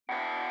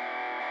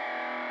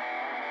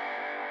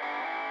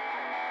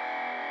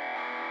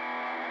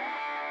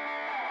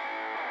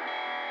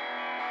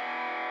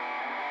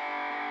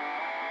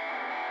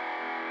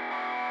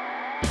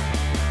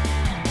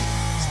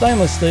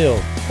Stainless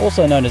steel,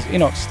 also known as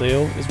inox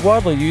steel, is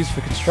widely used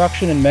for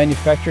construction and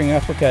manufacturing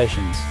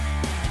applications,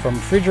 from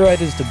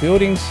refrigerators to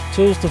buildings,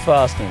 tools to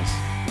fasteners.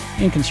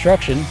 In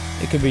construction,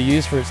 it can be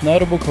used for its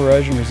notable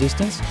corrosion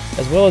resistance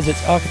as well as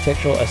its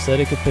architectural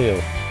aesthetic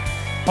appeal.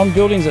 On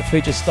buildings that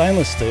feature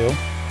stainless steel,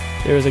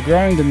 there is a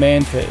growing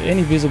demand for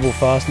any visible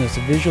fasteners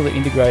to visually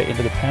integrate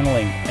into the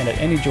panelling and at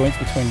any joints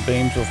between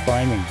beams or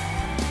framing.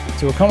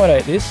 To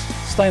accommodate this,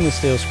 stainless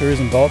steel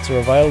screws and bolts are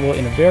available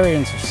in a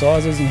variance of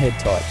sizes and head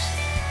types.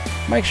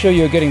 Make sure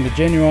you are getting the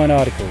genuine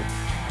article.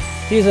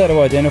 Here's how to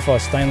identify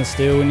stainless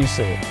steel when you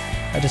see it.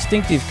 A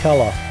distinctive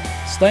colour.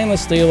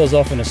 Stainless steel is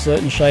often a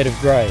certain shade of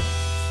grey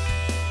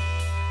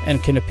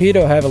and can appear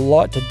to have a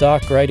light to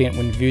dark gradient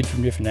when viewed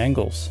from different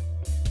angles.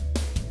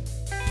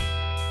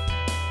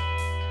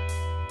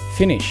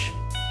 Finish.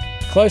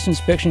 Close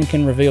inspection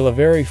can reveal a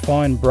very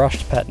fine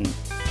brushed pattern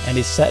and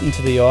is satin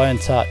to the eye and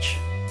touch.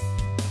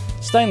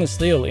 Stainless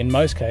steel, in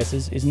most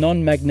cases, is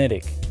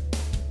non-magnetic.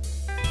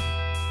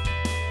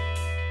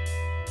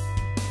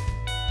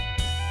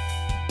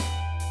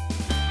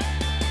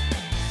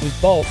 With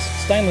bolts,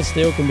 stainless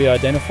steel can be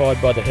identified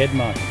by the head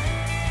marking.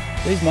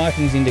 These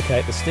markings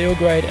indicate the steel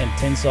grade and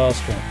tensile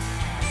strength.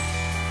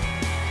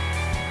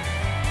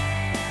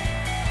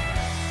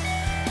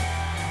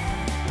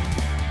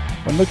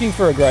 When looking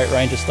for a great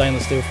range of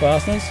stainless steel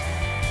fasteners,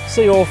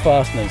 see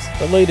Allfasteners,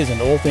 the leaders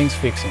in all things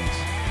fixings.